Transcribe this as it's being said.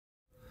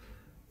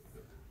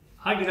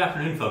Hi, good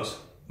afternoon, folks.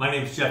 My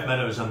name is Jeff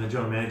Meadows. I'm the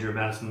General Manager of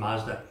Madison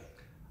Mazda.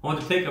 I want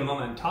to take a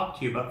moment and talk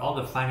to you about all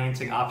the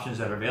financing options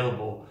that are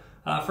available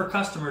for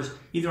customers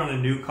either on a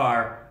new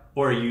car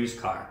or a used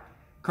car.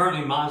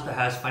 Currently, Mazda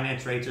has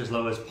finance rates as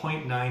low as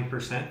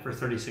 0.9% for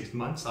 36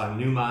 months on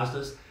new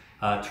Mazdas.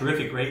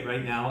 Terrific rate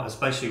right now,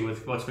 especially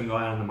with what's been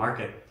going on in the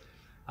market.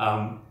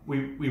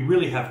 We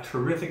really have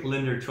terrific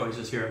lender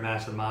choices here at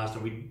Madison Mazda.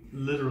 We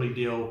literally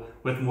deal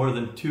with more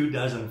than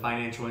 24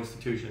 financial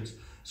institutions.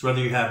 So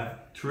whether you have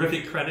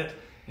terrific credit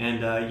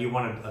and you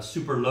want a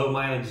super low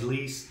mileage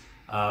lease,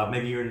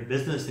 maybe you're in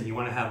business and you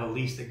want to have a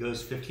lease that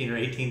goes 15 or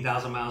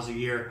 18,000 miles a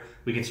year,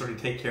 we can certainly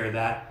take care of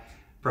that.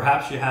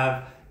 Perhaps you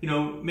have,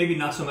 maybe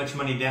not so much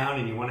money down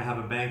and you want to have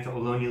a bank that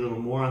will loan you a little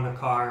more on the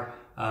car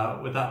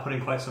without putting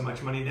quite so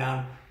much money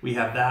down. We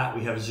have that.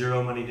 We have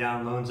zero money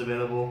down loans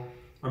available.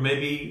 Or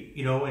maybe,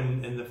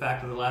 in the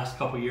fact of the last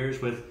couple of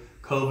years with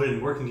COVID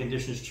and working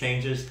conditions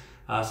changes,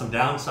 some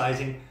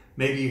downsizing,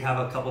 maybe you have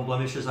a couple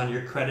blemishes on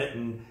your credit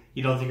and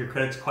you don't think your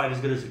credit's quite as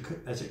good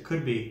as it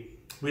could be.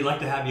 We'd like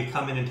to have you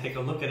come in and take a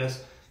look at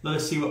us. Let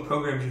us see what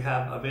programs you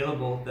have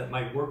available that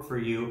might work for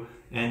you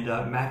and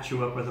match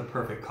you up with a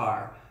perfect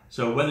car.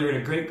 So whether you're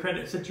in a great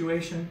credit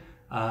situation,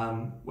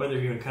 whether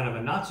you're in kind of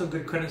a not so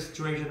good credit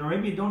situation, or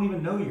maybe you don't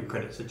even know your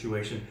credit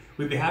situation,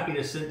 we'd be happy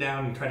to sit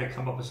down and try to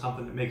come up with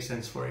something that makes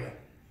sense for you.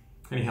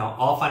 Anyhow,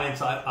 all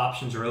finance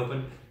options are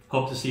open.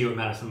 Hope to see you at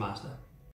Madison Mazda.